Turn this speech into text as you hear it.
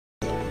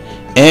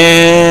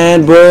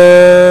And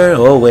burn.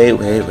 Oh, wait,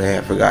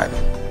 I forgot.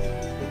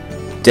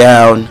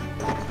 Down.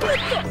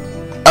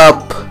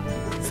 Up.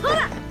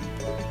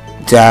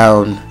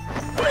 Down.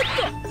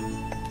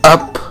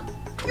 Up.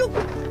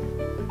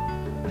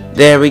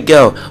 There we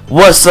go.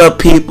 What's up,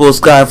 people?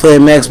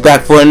 Skyflame X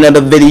back for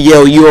another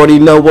video. You already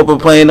know what we're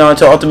playing on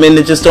to Ultimate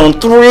Ninja Storm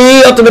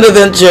 3 Ultimate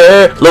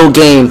Adventure. Little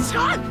game.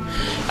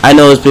 I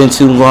know it's been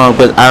too long,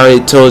 but I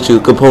already told you,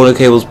 component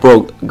cables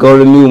broke. Go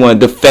to the new one,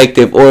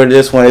 defective, order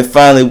this one, it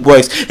finally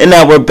works. And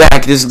now we're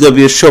back. This is going to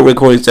be a short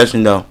recording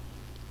session though.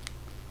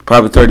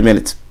 Probably 30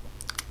 minutes.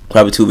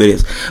 Probably 2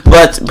 videos.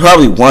 But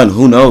probably 1,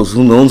 who knows?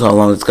 Who knows how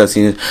long this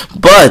cutscene is.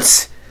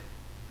 But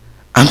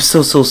I'm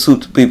still so soon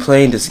to be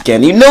playing this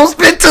again. You know it's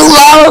been too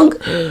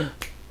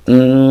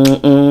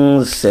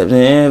long!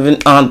 7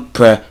 on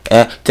prayer,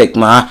 take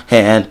my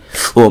hand,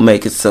 we'll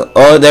make it so.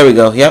 Oh, there we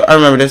go. Yep, I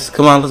remember this.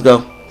 Come on, let's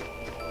go.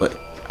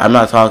 I'm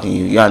not talking to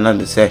you. You got nothing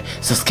to say.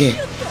 So scared.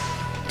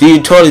 Do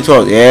you totally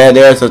 12? Yeah,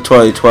 there's a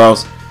totally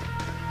 12s.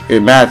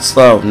 You're mad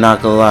slow,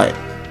 not gonna lie.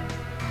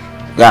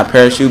 Got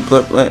parachute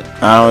bliplet?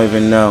 I don't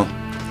even know.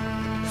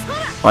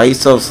 Why are you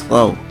so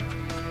slow?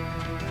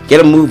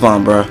 Get a move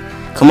on, bro.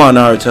 Come on,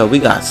 Naruto. We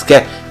got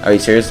scared. Are you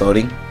serious?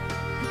 Loading.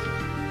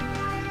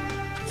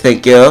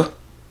 Thank you.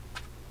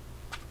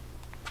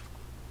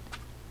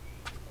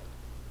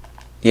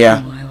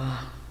 Yeah.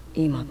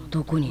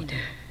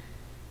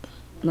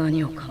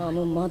 何をか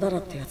もまだら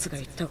ってやつが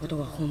言ったこと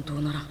が本当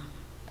なら、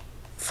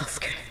サ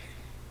スケ、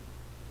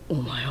お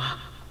前は。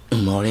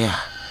Moria.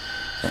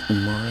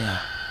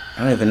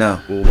 I don't even know.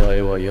 お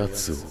前はや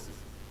つを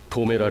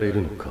止められ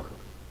るのか。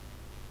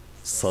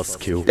サス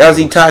ケを。That was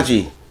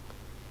Itachi.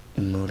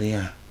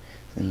 Moria.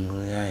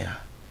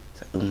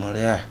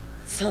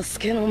 サス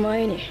ケの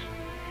前に。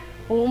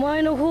お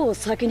前の方を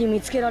先に見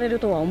つけられる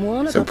とは思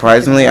わなかった。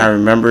Surprisingly, I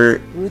remember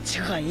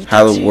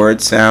how the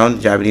words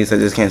sound. Japanese, I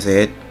just can't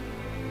say it.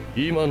 I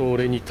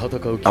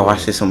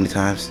watched this so many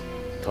times.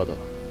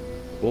 Naruto,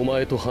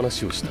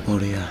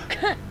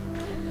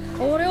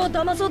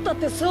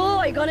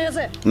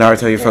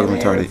 you're fucking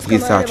retarded.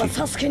 He's Itachi.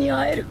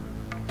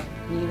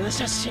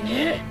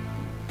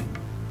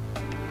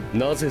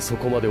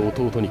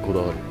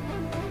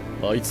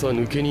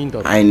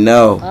 I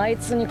know.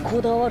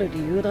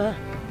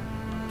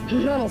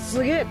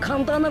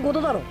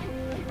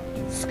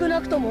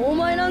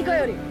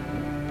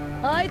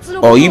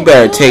 Oh, you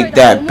better take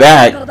that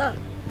back.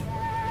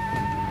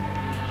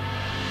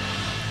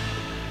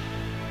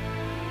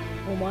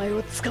 お前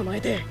を捕ま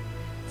えて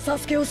サ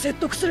スケを説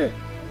得する。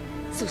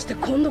そして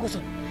今度こそ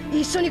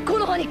一緒に木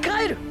の葉に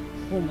帰る。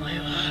お前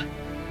は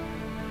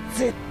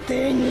絶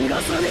対逃が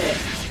さね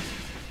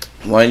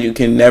え。One, you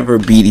can never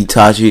beat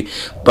Itachi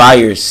by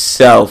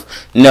yourself.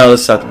 No,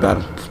 let's talk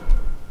about him.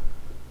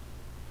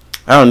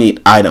 I don't need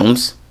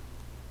items.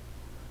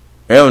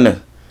 I don't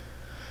know.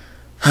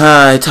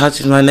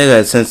 Itachi's my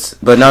nigga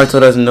but Naruto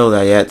doesn't know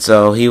that yet,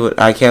 so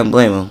I can't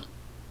blame him.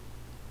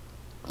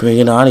 Bring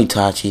it on,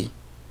 Itachi.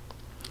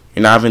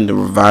 You're not even the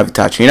revived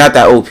Itachi. You're not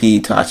that OP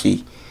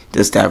Itachi.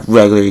 Just that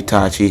regular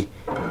Itachi.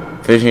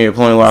 Finishing your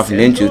opponent off in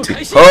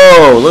ninjutsu.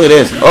 Oh, look at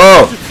this.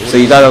 Oh, so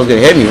you thought that was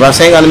gonna hit me?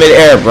 Rasengan on the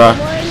mid-air, bro.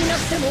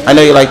 I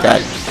know you like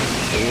that.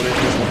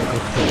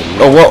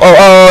 Oh, whoa,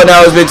 oh,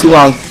 that was a bit too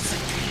long.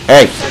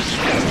 Hey.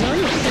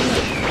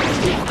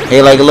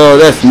 Hey, like a little of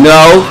this.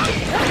 No.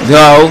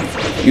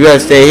 You gotta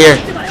stay here.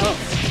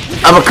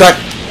 Uppercut.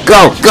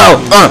 Go.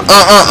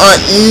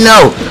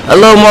 No. A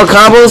little more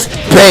combos.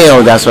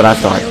 Bam. That's what I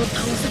thought.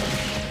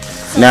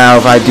 Now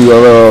if I do a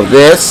little of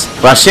this,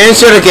 Rashin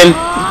Shuriken,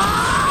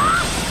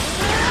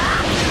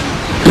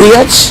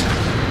 bitch.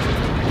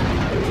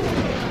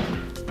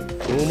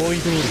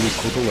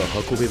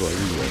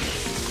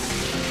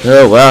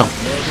 Oh wow,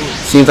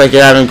 seems like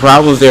you're having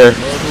problems there.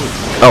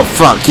 Oh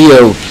fuck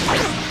you!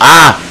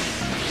 Ah!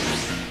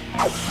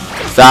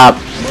 Stop!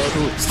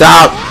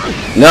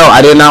 No,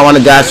 I did not want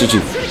to dash at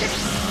you.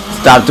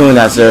 Stop doing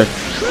that, sir.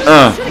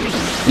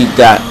 Eat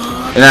that.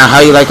 And now how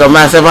you like a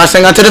massive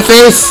Rasengan to the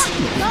face?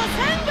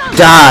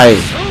 Die!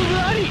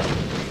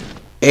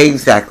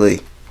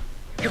 Exactly.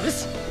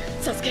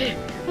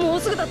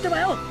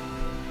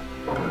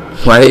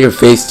 Why did your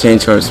face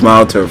change from a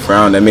smile to a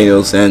frown? That made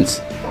no sense.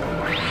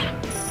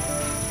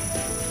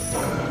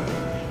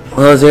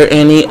 Was there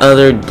any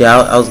other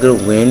doubt I was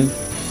gonna win?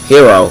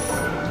 Hero.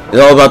 It's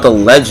all about the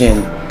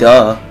legend.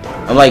 Duh.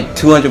 I'm like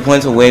 200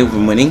 points away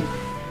from winning.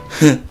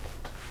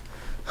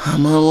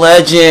 I'm a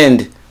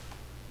legend.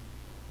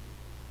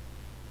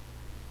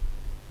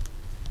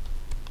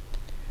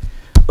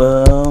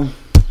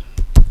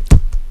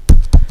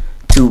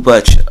 Too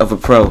much of a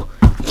pro.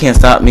 You can't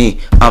stop me.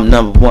 I'm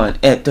number 1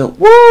 at the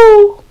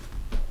woo.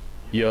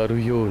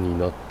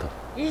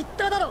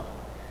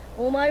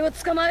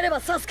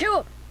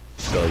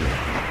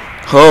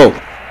 Oh.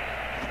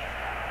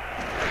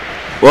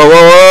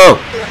 Whoa.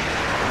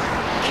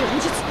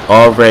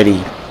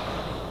 Already.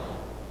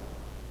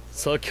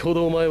 先ほ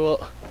どお前は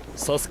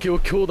サスケを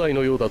兄弟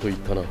のようだと言っ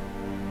たな。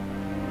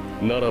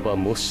ならば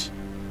もし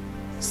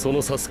そ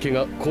のサスケ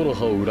が木の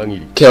葉を裏切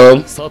り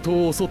Kill him.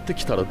 里を襲って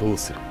きたらどう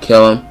する？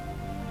 Kill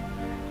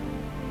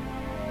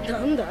him. な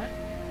んだ？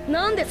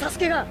なんでサス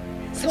ケが？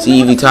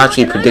 See,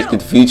 Itachi predicted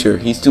the future.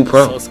 He's too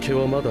pro. サスケ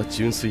はまだ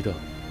純粋だ。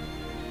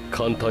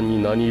簡単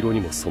に何色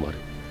にも染まる。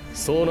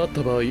そうなっ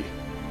た場合、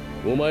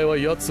お前は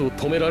奴を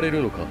止められ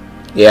るのか？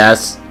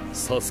 Yes.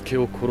 サスケ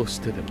を殺し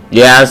てでも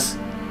Yes.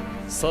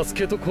 サス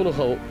ケと木の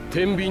葉を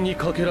天秤に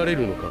かけられ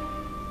るのか？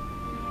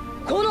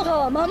木の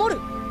葉は守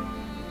る。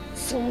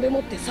そんでも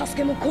ってサス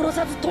ケも殺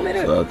さず止め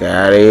る。 Look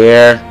out of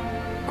here.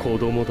 子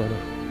供だな。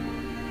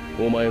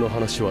お前の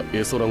話は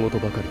絵空事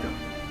ばかりだ。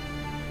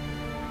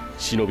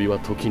忍びは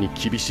時に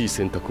厳しい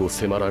選択を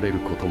迫られる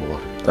こともあ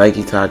る。 Like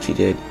Itachi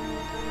did.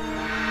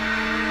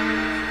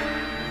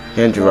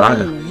 And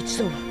Jiraiya. 一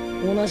度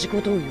同じ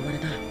ことを言われ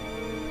た。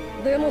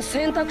でも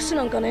選択肢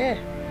なんかね。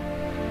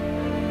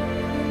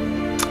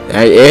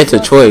 It's a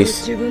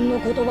choice. 自分の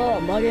言葉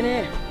は曲げね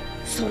え。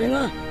それ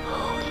が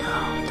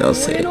Don't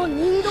say 俺 it. の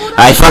人道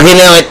だ。 I fucking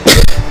knew it.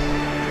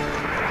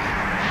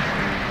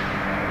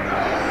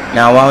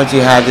 Now why don't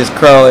you have this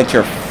crow at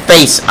your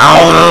face?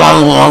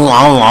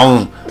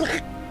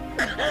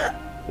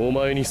 お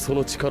前にそ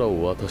の力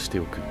を渡して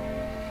おく。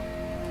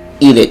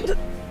 Eat it.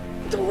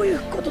 どういう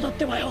ことだっ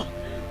てばよ。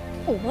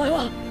お前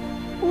は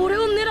俺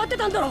を狙って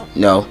たんだろ。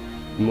 No.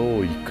 も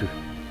う行く。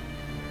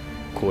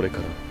これか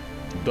ら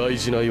大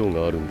事な用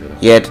があるんでな。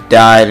 You had to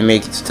die to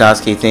make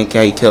Sasuke think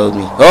how he killed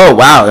me. Oh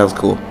wow, that was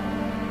cool.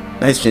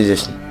 Nice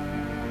transition.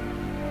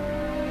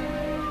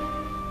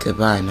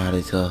 Goodbye,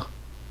 Naruto.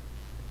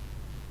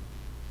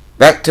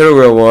 Back to the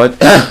real world.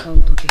 あ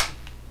の時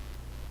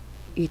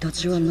イタ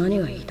チは何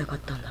が言いたかっ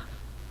たんだ。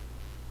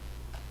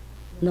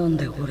なん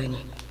で俺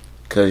に。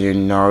 Cause you're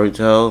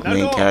Naruto,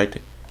 main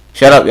character.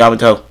 Shut up,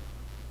 Yamato.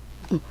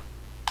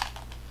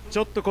 ち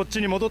ょっとこっち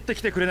に戻って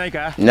きてくれない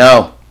か？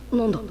 No.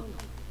 なんだ。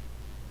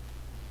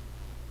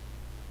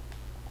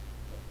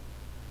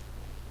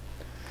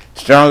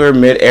 Stronger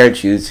mid-air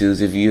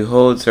jutsus if you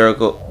hold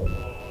circle.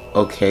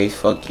 Okay,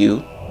 fuck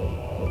you.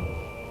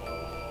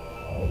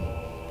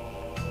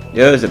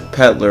 There's a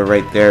peddler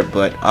right there,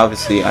 but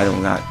obviously I do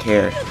not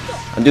care.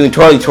 I'm doing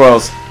twirly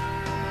twirls.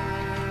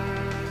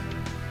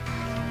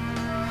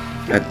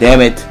 God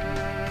damn it.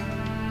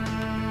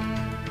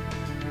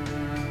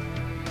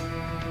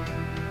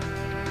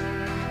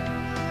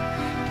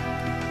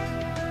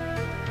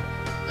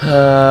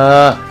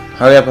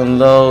 Hurry up and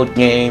load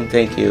game,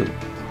 thank you.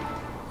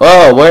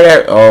 Oh,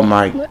 where? Oh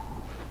my.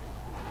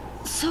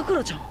 さく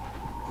らちゃん、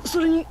そ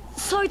れに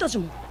サイたち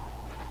も。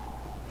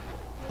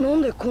な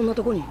んでこんな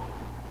とこに。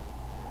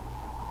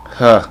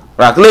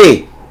 Rock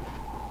Lee!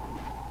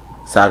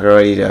 Sakura,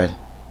 what are you doing?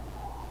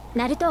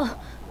 ナルト、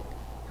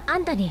あ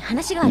んたに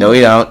話がある。 No,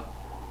 you don't.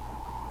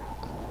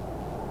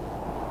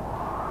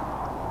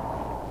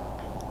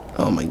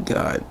 Oh my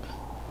god.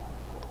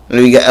 What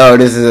do we got? Oh,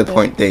 this is a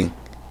point thing.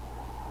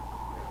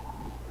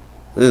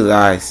 Look at his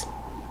eyes.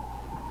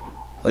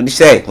 What did you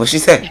say? What'd she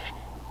say?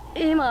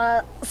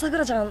 今さく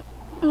らちゃん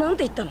なん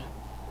て言ったの？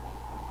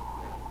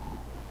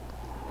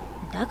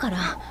だから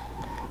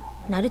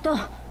ナルト、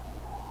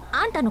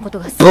あんたのこと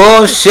が好き。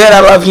 Bullshit,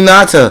 I love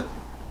Hinata.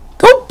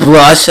 Don't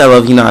blush, I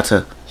love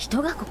Hinata.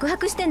 人が告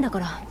白してんだか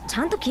らち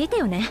ゃんと聞いて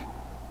よね。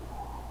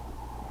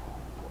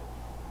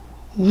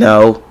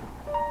 No.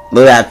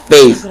 Look at that さ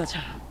face. くらち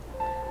ゃん、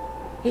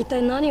一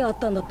体何があっ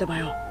たんだってば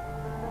よ。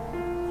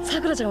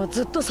さくらちゃんは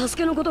ずっとサス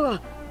ケのことが。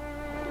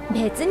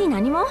別に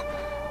何も。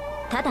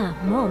ただ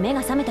もう目が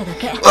覚めただ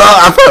け。 Oh,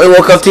 I probably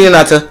woke up to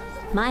Hinata.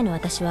 前の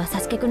私はサ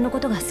スケくんのこ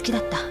とが好きだ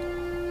った。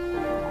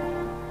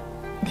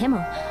で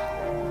も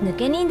抜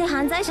け人で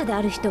犯罪者で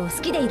ある人を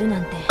好きでいるな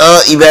んて。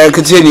 You better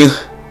continue.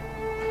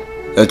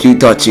 Don't you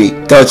touch me.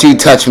 Don't you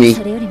touch me.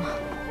 それよりも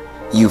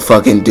You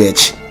fucking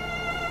bitch.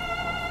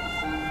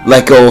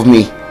 Let go of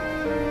me.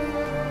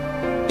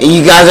 And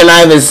you guys are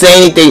not even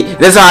saying anything.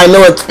 That's how I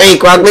know it's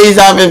fake. Rock Lee's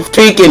not even 私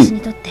tweaking.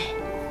 にとって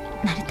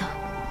ナルト、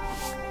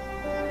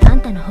あん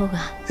たの方が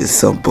This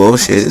is some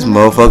bullshit. This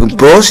motherfucking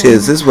bullshit.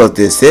 This is what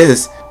this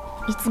is.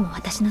 いつも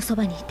私のそ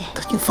ばにいて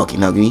Don't you fucking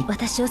hug me.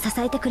 私を支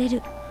えてくれ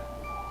る。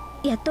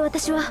やっと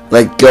私は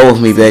Let go of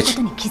me, そのこ bitch.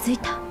 とに気づい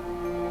た。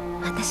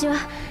私は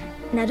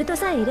ナルト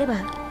さえいれば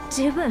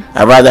十分。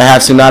 I'd rather have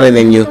Tsunade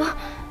than you.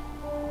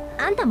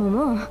 あんたも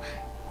もう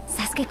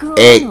サスケくんを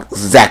追うの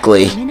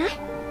Exactly. やめない？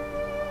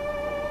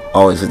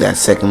 Always with that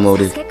second サ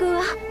motive. スケくん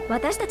は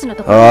私たちの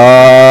ところ。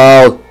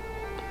 Oh.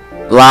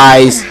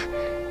 Lies.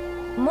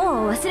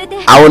 もう忘れて。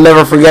 I will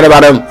never forget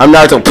about him. I'm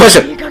Naruto. Push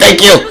him.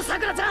 Thank you. さ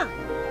くらちゃん。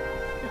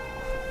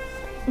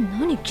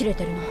何キレ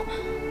てるの？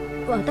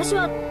私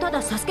はた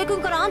だサスケく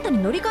んからあんた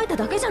に乗り換えた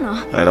だけじゃ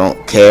な。 I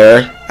don't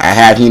care. I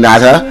have 自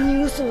Hinata. 分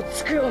に嘘を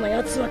つくような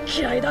やつは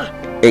嫌いだ。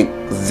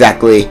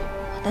 Exactly.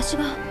 私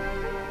が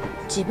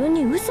自分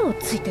に嘘を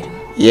ついてる。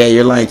 Yeah,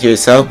 you're lying to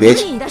yourself, 何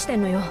bitch. 言い出して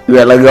んのよ。 You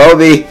better let go of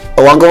me.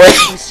 Or walk away.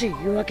 苦しい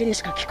言い訳に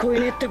しか聞こえ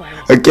ねえってばよ。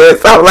 I can't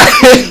stop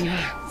lying. いや、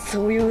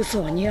そういう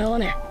嘘は似合わ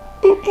ねえ。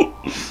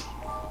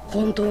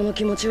本当の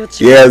気持ちは違う。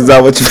 Yeah, is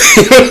that what you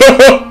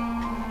feel?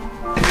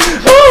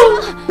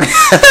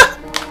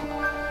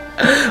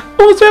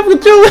 Oh was trying to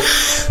control it.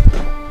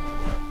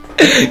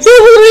 You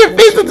literally your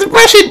face with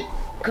depression.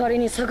 仮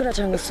にさくら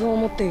ちゃんがそう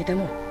思っていて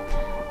も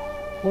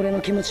俺の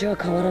気持ちは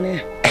変わら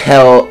ねえ。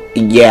 Hell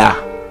yeah.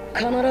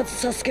 必ず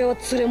サスケは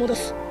連れ戻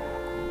す。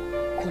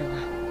これは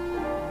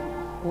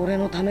俺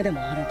のためで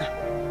もあるんだ。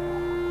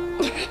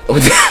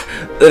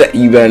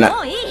You better not.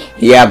 もういい。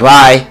 Yeah,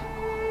 bye.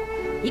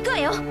 行くわ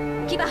よ。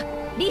キバ、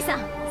リーさん、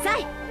サ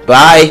イ。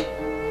 Bye.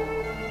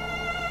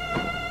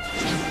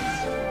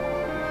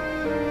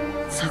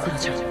 さくら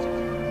ちゃん。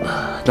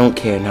 Don't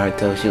care,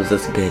 Naruto. She was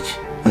just a bitch.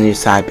 One of your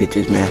side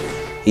bitches, man.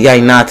 You got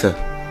Hinata.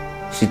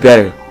 She's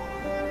better.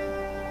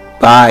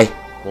 Bye.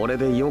 これ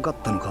で良かっ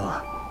たの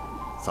か、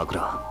さく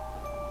ら。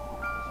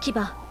キ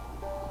バ、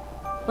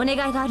お願い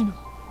があるの。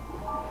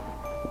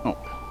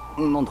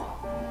なんだ。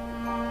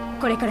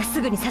これからす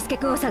ぐにサスケ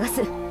くんを探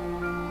す。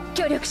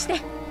協力して。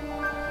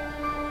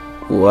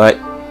 What?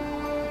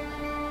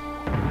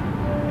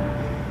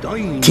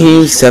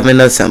 Team 7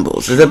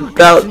 assembles. It's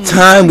about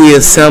time we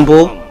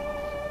assemble.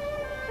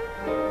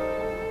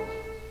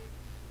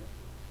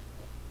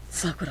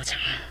 さくらちゃん。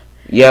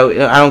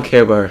 Yeah, I don't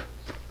care about her.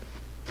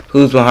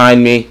 Who's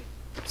behind me?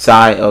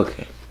 Sai,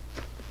 okay.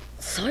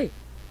 サイ。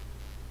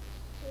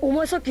お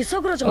前さっきさ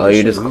くらちゃん Oh,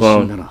 you're just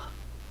clone.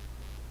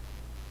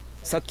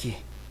 さっき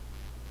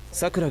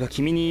さくらが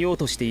君に言おう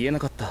として言えな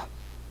かった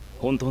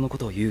本当のこ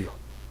とを言うよ。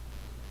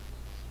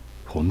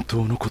本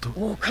当のこと？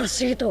おか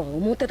しいとは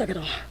思ってたけ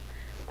ど。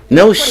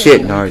 No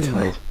shit,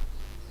 Naruto.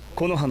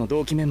 木の葉の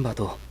同期メンバー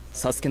と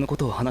サスケのこ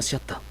とを話し合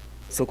った。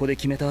そこで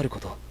決めたあるこ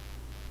と。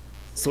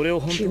それを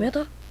本当決め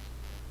た？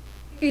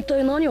一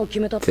体何を決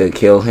めた？ To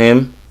kill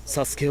him?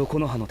 サスケを木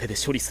の葉の手で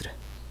処理する。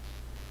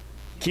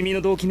君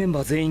の同期メン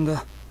バー全員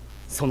が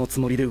そのつ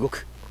もりで動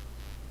く。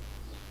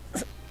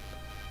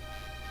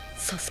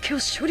サスケを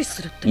処理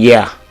するって。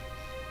 Yeah.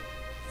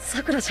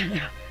 さくらちゃん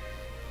が、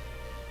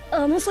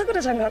あのさく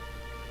らちゃんが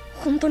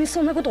本当に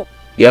そんなこと。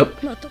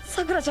 Yep.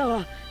 さくらちゃん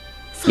は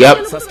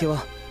Yep. サスケ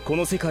はこ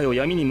の世界を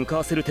闇に向か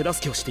わせる手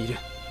助けをしている。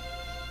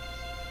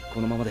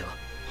このままでは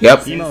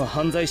Yep. 今は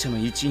犯罪者の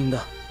一員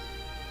だ。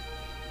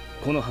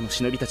木の葉の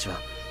忍びたちは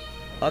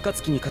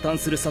暁に加担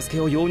するサスケ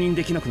を容認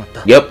できなくなっ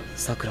た。 Yep.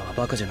 さくらは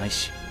バカじゃない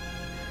し、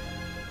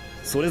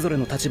それぞれ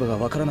の立場が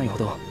わからないほ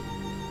ど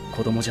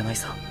子供じゃない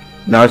さ。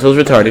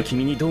 Naruto's retarded.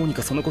 君にどうに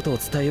かそのことを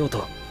伝えよう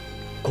と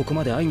ここ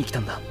まで会いに来た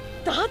んだ。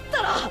だっ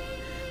たら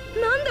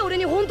なんで俺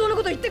に本当の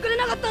こと言ってくれ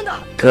なかったんだ。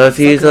 Cause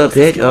he's a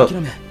bitch. Oh.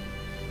 諦め、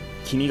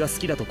君が好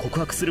きだと告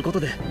白すること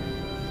で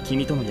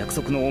君との約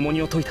束の重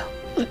荷を解いた。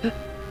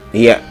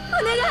 Yeah.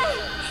 お願い。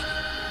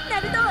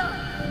ナルト、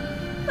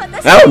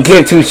私。 I don't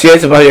give two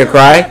shits about your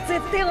cry. 絶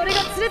対俺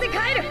が連れて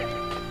帰る。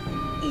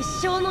一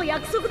生の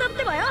約束だっ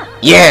てばよ。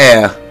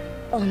 Yeah.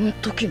 あの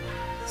時。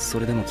そ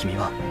れでも君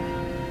は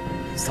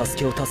サス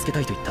ケを助けた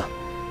いと言った。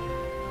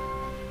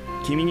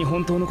君に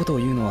本当のことを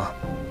言うのは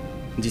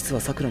実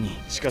はさくらに。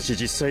しかし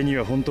実際に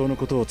は本当の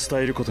ことを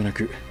伝えることな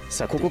く、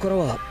ここから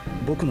は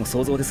僕の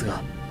想像です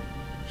が、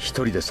一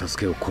人でサス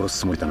ケを殺す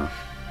つもりだな。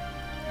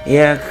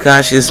 Yeah,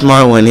 gosh, she's a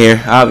smart one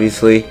here,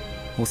 obviously.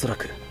 おそら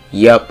く。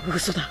 Yep.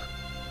 嘘だ。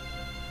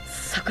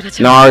さくら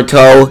ちゃん。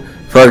 Naruto,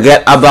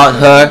 forget about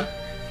her.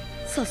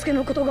 サスケ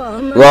のことがあ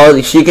んな。 Well,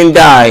 she can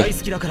大 die.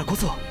 好きだからこ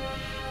そ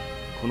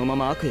このま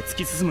ま悪へ突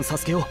き進むサ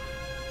スケを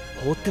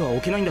放ってはお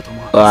けないんだと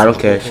思う。 Oh, I don't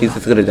care. She's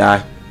just gonna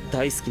die.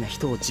 大好きな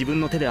人を自分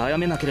の手で殺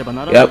めなければ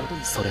ならないこと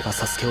に、 Yep. それが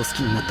サスケを好き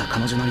になった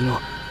彼女なりの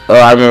Oh,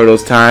 I remember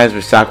those times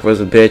where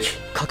Sakura's a bitch.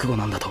 覚悟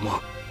なんだと思う。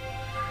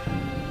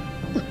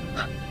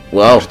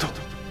 Whoa. この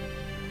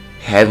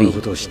Heavy. こ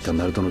とを知った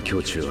ナルトの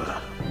胸中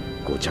は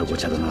ごちゃご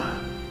ちゃだな。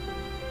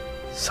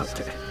さ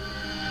て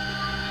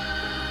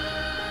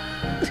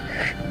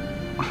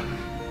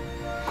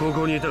こ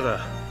こにいたか。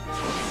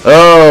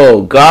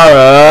 Oh,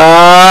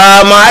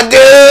 Gaara, my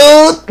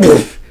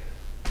dude.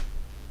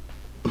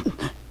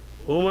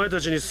 お前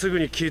たちにすぐ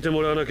に聞いて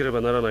もらわなけれ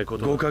ばならないこ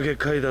と。5影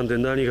階段で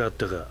何があっ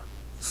たか。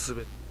す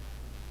べて。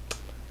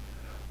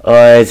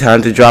 Alright,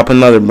 time to drop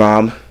another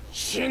bomb.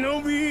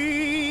 忍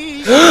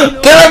び。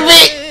 Kill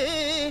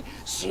me!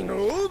 忍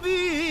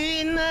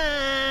びな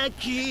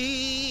き。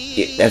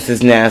 Yeah, that's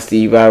just nasty.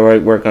 You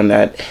gotta work on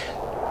that.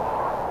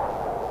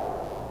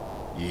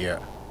 いや、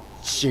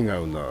違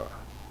うな。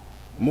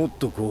もっ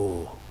と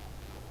こ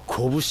う、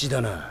拳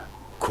だな。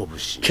拳。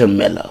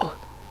 Chamelo.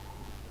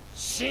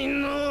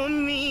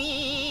 忍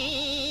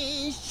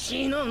び、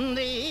忍ん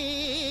で、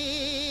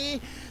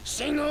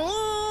忍び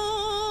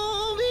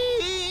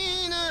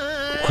な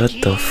き。 What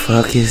the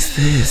fuck is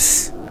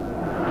this?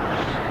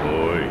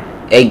 おい、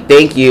 Hey,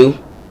 thank you.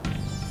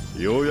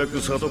 ようやく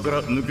里か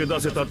ら抜け出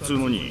せたっつう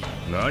のに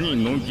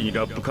何のんきに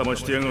ラップかま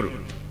してやがる。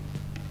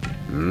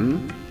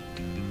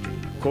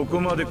こ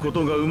こまでこ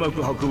とがうまく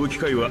運ぶ機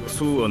会は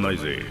そうはない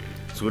ぜ。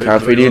それ Time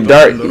for you to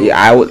dart.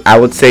 Yeah, I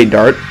would say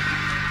dart.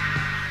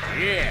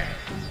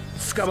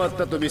 捕まっ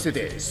たと見せ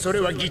て、それ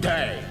は擬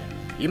態。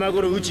今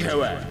頃内葉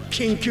は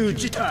緊急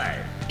事態。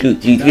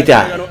 Get 誰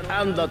か that. の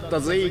案だった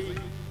ぜ。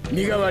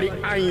身代わり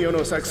暗夜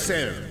の作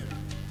戦。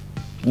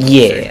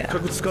Yeah. せっか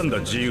く掴んだ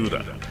自由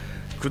だ。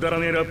くだら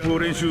ねえラップを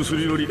練習す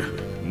るより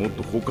もっ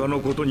と他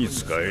のことに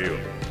使えよ。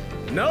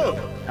No、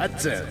ハッ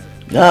ツァ。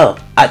No,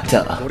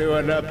 Atta. これ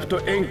はラップと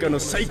演歌の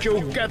最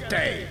強合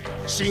体。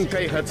新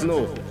開発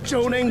の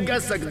少年合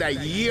作だ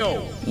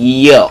よ。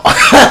Yo.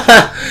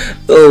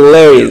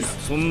 Hilarious.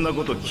 そんな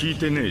こと聞い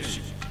てねえ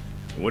し。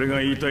俺が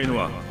言いたいの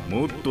は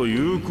もっと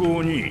有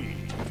効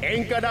に。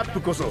演歌ラップ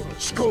こそ思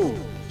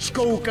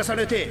考を重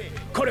ねて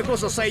これこ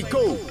そ最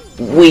高。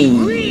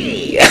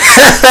Wee.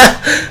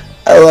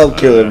 I love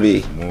Killer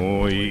B.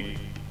 もういい。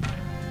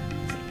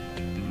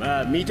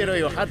まあ見てろ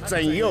よハッツァ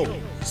ンよ。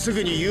す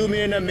ぐに有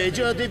名なメ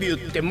ジャーデビュ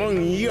ーっても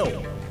んよ。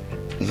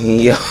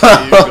Yo.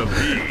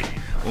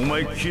 お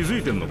前気づ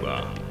いてんの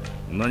か。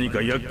何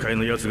か厄介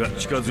な奴が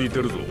近づい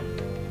てるぞ。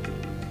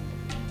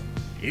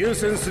優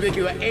先すべ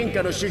きは演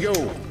歌の修行。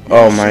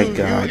 Oh my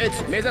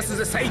god. 目指す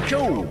ぜ最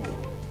強。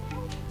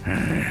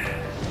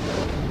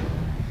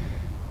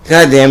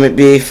 God damn it,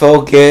 B.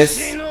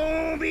 Focus.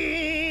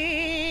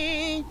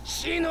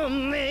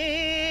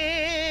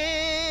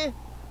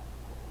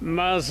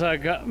 まさ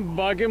か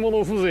化け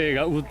物風情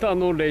が歌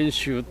の練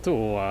習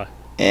とは。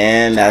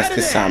 And that's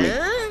Kasami.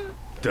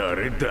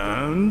 誰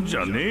だんじ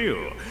ゃねえよ。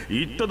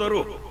言っただ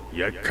ろ。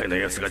厄介な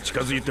奴が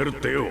近づいてるっ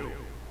てよ。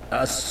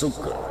あ、そっ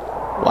か。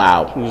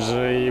Wow.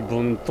 随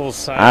分と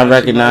さ。I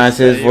recognize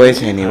his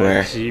voice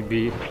anywhere.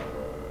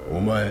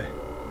 お前、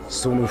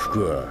その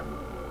服は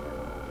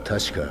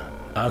確か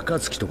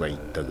暁とか言っ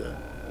たが。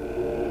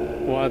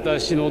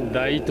私の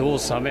大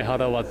東サメ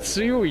肌は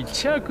強い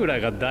チャク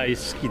ラが大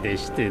好きで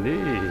してね。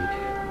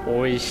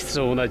美味し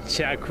そうな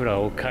チャクラ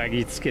を嗅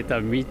ぎつけた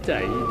みた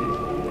いで。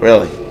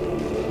 Really?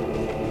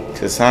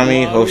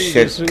 Kasami,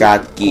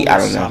 Hoshigaki, I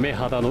don't サ know. メ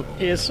肌の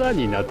餌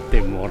になっ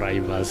てもら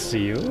います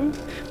よ。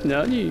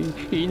何、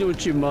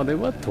命まで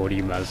は取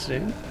りませ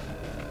ん。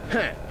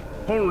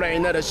本来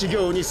なら修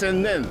行2000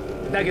年。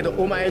だけど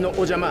お前のお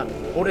邪魔、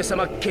俺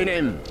様懸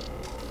念。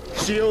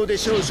使用で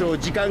少々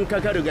時間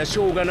かかるがし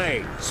ょうがな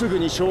い。すぐ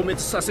に消滅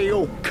させ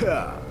よう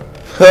か。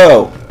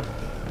Ho!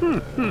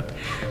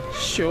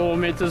 消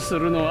滅す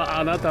るの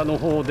はあなたの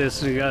方で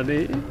すが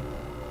ね。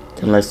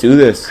Then let's do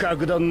this.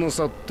 格段の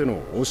差っての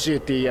を教え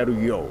てや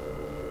るよ。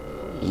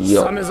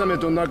 Yo. サメザメ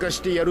と泣か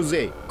してやる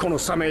ぜ、この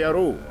サメ野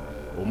郎。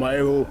お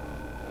前を。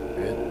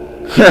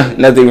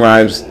Nothing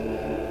rhymes.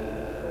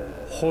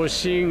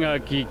 星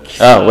垣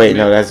貴 Oh, wait,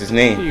 no, that's his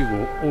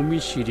name. お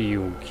見知り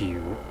おきを。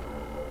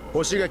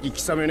星垣貴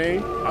様ね。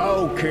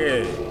オー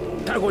ケー。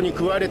タコに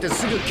食われて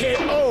すぐ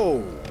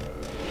KO。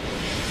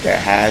 That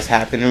has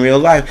happened in real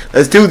life.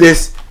 Let's do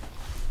this.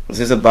 Is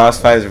this a boss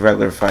fight or is it a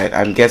regular fight?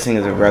 I'm guessing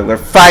it's a regular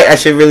fight. I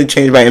should really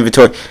change my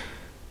inventory.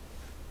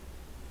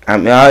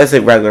 It's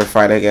a regular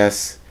fight, I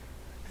guess.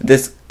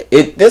 This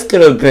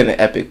could have been an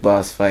epic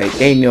boss fight.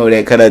 They know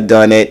they could have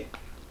done it.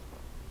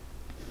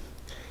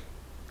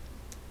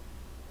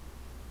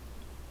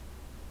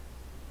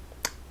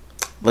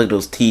 Look at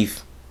those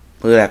teeth.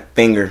 Look at that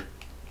finger.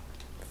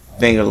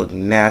 Finger look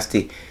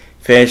nasty.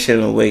 Finish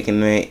him, awaken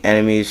the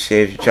enemies,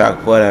 shave your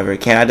chalk, whatever.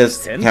 Can I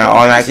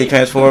automatically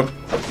transform?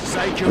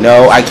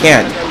 No, I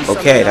can't.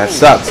 Okay, that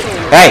sucks.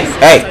 Hey,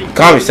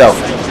 calm yourself.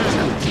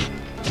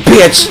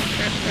 Bitch!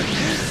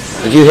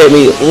 Did you hit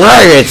me?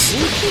 Lariats!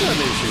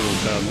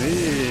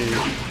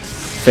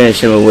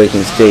 Finish him,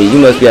 awaken state. You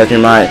must be out of your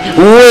mind.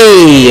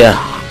 Wee!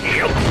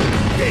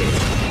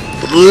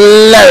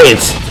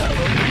 Lariats!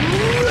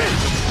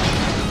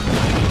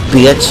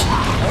 Bitch!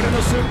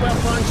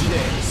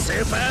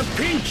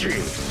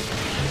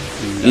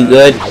 You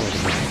good?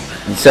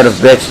 You son of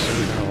a bitch.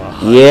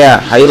 Yeah,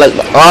 how you like?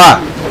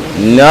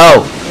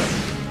 No!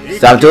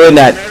 Stop doing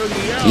that.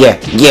 Yeah,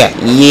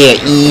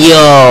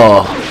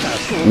 yo!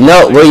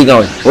 No, where are you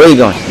going?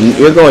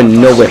 You're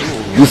going nowhere.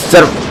 You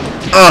son of...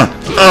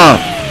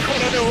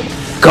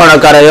 Go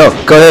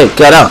ahead,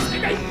 get up.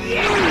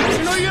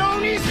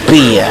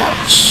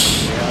 Bitch.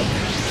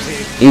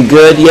 You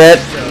good yet?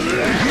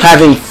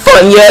 Having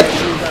fun yet?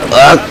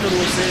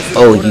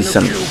 Oh, you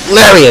son of...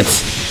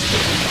 Lariats!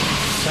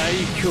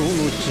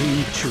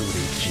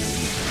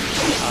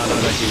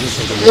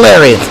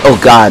 Lariats! Oh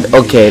god,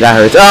 okay, that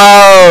hurts.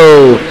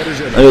 Oh!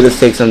 Let me just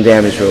take some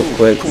damage real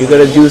quick. You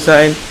gonna do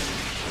something?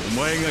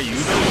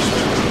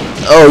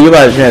 Oh, you're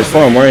about to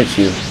transform, weren't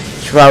you?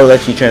 Should probably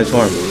let you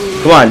transform.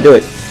 Come on, do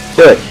it.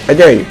 Do it. I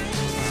dare you.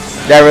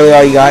 Is that really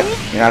all you got?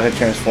 You're not gonna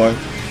transform?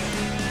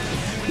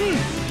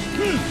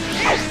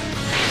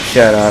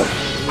 Shut up.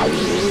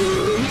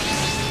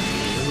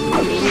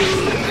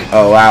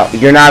 Oh wow,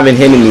 you're not even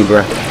hitting me,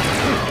 bro.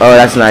 Oh,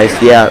 that's nice.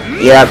 Yeah,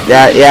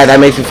 that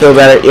makes me feel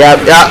better.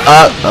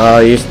 Oh,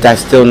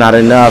 that's still not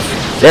enough.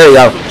 There we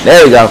go.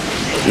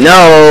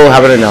 No, how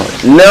about a no?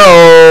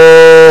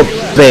 No,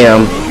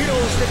 bam.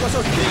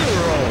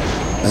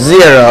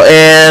 0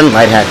 and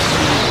light hack.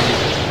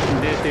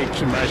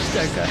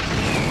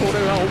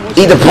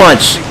 Eat the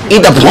punch.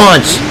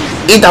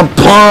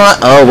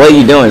 Oh, what are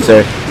you doing,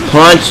 sir?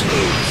 Punch.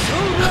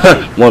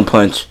 One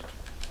punch.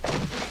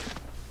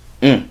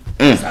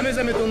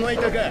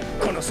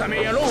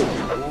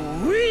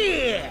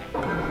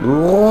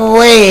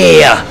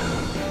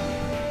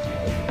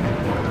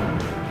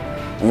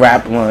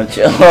 Rap lunch.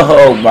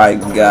 Oh my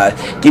god.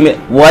 Give me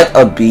what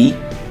a B.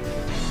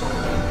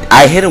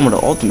 I hit him with an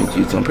ultimate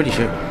juice, I'm pretty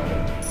sure.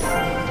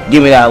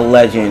 Give me that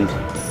legend.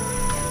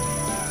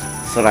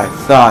 That's what I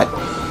thought.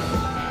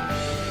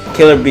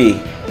 Killer B.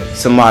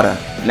 Samada.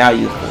 Now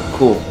useful.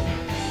 Cool.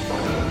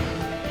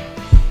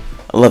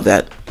 I love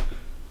that.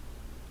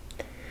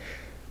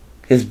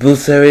 His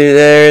boosts already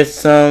there.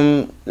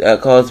 Some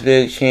that cause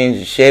big change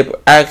in shape or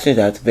actions.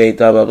 Activate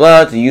blah blah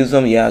blah to use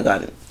them. Yeah, I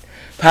got it.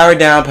 Power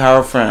down,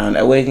 power frown.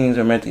 Awakenings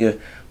are meant to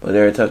give, but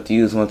they're tough to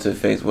use once the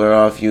effects wear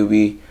off. You'll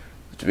be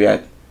to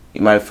react.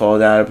 You might fall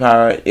down to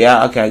power.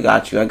 Yeah, okay, I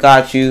got you. I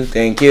got you.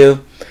 Thank you.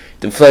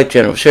 Deflect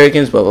general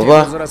shurikens. Blah blah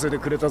blah.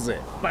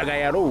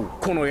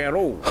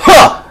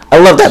 Ha! I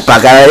love that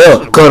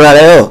bagareo.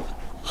 Correo.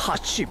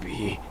 8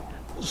尾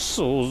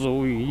想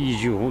像以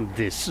上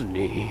です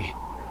ね。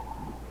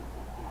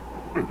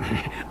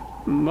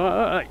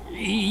まあ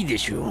いいで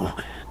しょ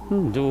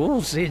う。ど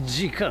うせ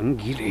時間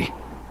切れ。You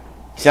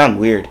sound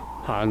weird.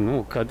 あ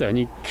の方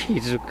に気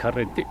づか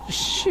れて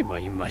しま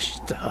いま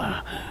し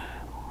た。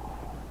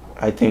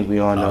I think we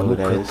all know who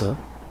that is.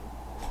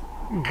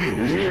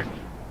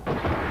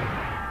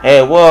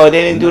 Hey, whoa,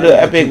 they didn't do the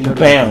epic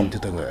bam.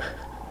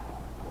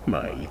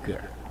 まあいいか。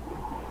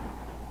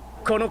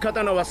この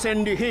刀は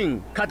戦利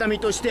品、形見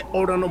として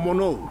俺のも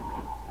の。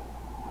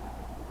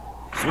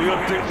そう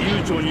やって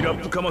悠長にラ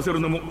ップかませる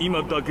のも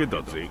今だけ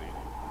だぜ。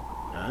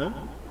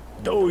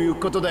どういう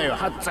ことだよ、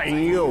ハッツァイ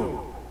ン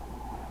よ。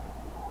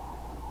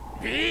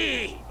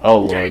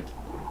Oh Lord.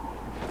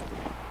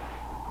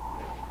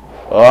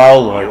 Oh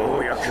Lord. よ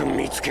うやく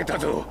見つけた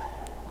ぞ、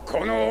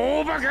こ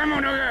の大バカ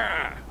者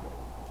が。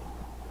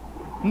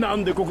な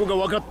んでここが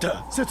分かっ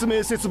た？説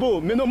明絶望、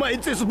目の前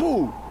絶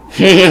望。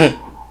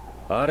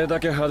あれだ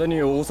け派手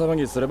に大騒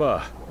ぎすれ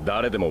ば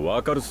誰でも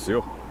わかるっす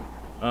よ。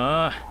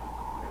あ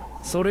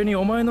あ、それに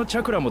お前のチ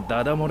ャクラも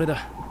ダダ漏れ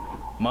だ。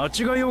間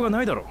違いようが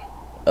ないだろ。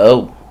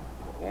Oh.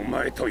 お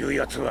前という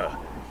やつは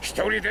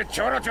一人で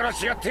ちょろちょろ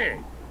しやって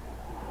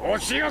お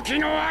仕置き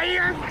のアイ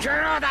アンキ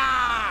ャラだ。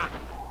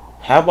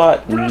 How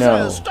about ブラザ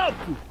ー no? ストップ。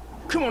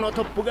雲の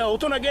トップが大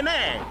人げない。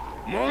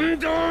問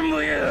答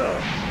無用。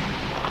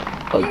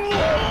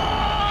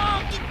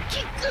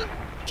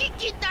聞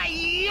きた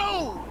い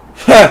よ。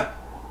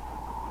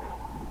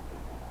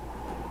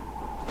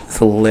It's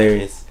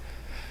hilarious.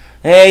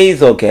 Hey,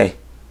 he's okay.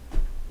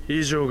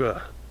 以上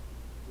が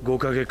5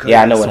ヶ月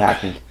Yeah, I know what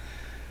happened.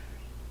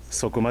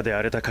 そこまで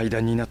荒れた階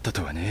段になった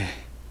とはね。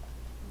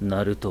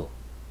ナルト、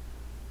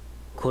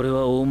これ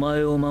はお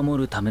前を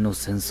守るための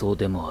戦争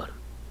でもある。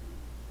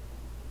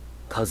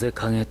風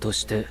影と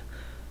して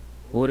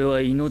俺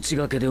は命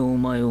がけでお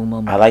前を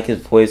守る。 I like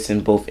his voice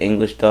in both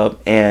English dub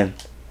and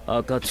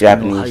暁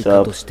の配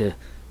下として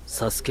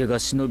サスケが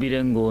忍び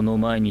連合の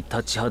前に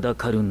立ちはだ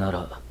かるな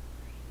ら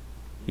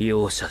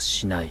容赦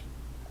しない。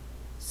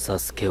サ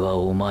スケは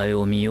お前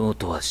を見よう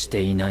とはし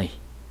ていない。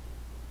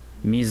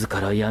自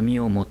ら闇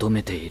を求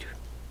めている。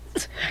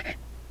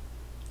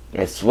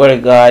I swear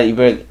to God, you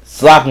better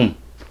slap him.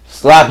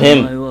 Slap お前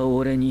him. は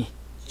俺に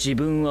自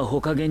分は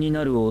火影に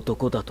なる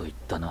男だと言っ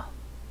たな。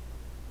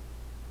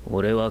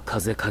俺は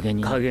風影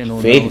に影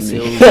の名を背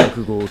負う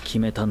覚悟を決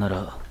めたな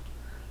ら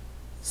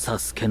サ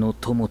スケの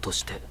友と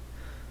して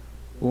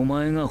お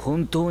前が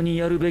本当に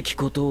やるべき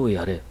ことを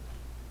やれ。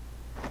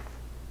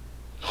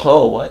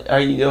 Oh, what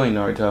are you doing,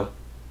 Naruto?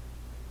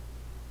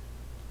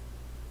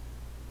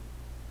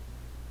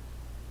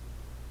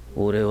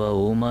 俺は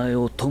お前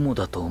を友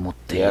だと思っ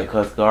ている。 Yeah,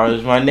 cause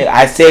Naruto's my nigga.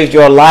 I saved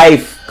your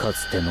life. か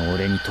つての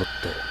俺にとって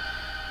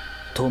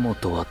友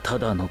とはた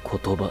だの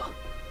言葉。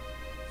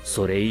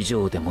それ以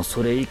上でも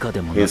それ以下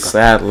でもなか His っ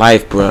た。 sad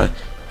life, bro.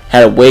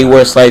 Had a way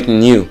worse life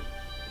than you.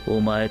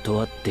 お前と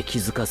会って気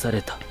づかさ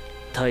れた。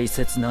大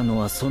切なの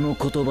はその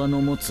言葉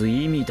の持つ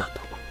意味だ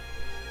と。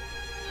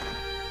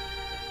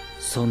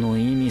その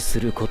意味す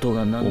ること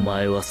が何？お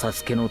前はサ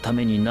スケのた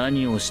めに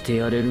何をして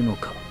やれるの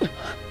か。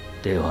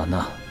では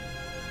な。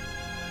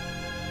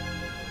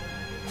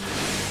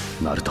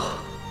ナルト、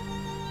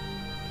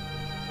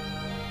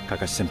カ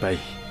カシ先輩、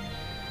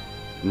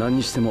何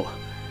にしても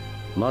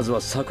まずは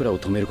サクラを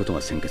止めること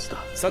が先決だ。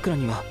サクラ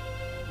には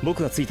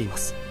僕がついていま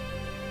す。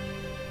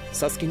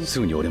サスケにす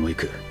ぐに俺も行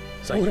く。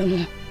俺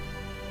も。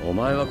お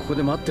前はここ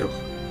で待ってろ。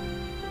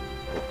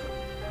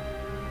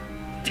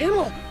で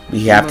も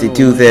We have to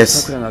do サ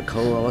this. クラが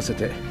顔を合わせ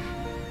て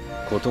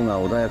こと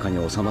が穏やか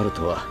に収まる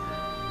とは。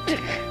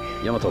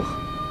ヤマト、カ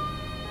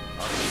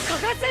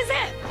カ先生。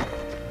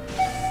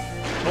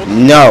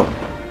 No.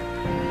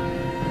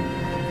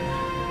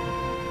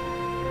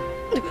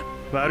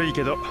 悪い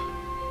けど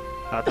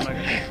頭が。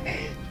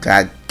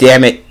 God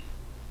damn it.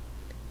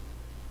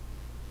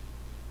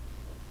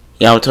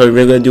 Yamato, you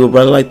really gonna do a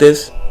brother like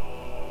this?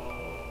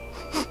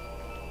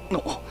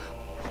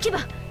 キバ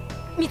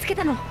見つけ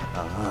たの。あ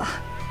あ、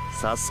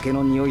サスケ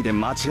の匂いで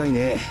間違いね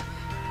え。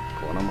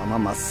このまま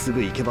まっす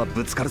ぐ行けば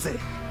ぶつかるぜ。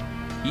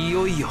い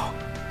よいよ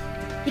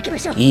行きま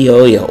しょう。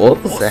 Yo,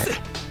 what was that?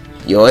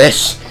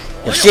 Yosh.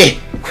 Yoshi.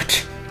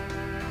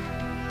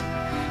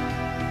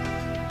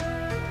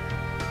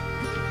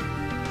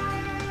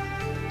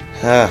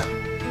 Wow.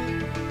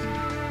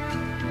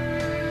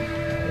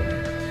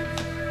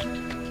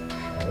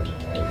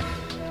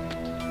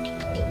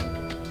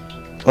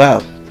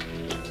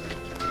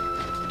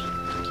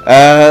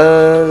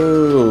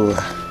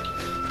 Oh.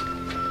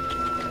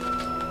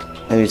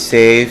 Let me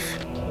save.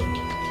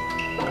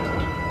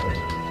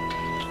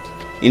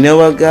 You know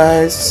what,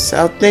 guys?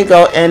 I think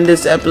I'll end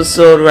this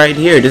episode right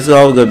here. This is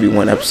all going to be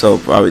one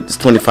episode, probably this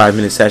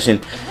 25-minute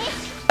session.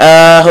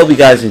 I hope you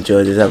guys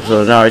enjoyed this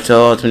episode of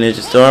Naruto Ultimate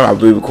Ninja Storm. I'll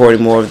be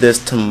recording more of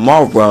this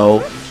tomorrow.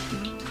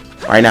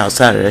 Right now, it's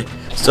Saturday.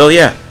 So,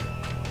 yeah.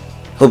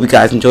 Hope you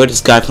guys enjoyed.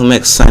 This guy from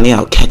X signing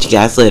out. Catch you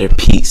guys later.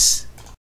 Peace.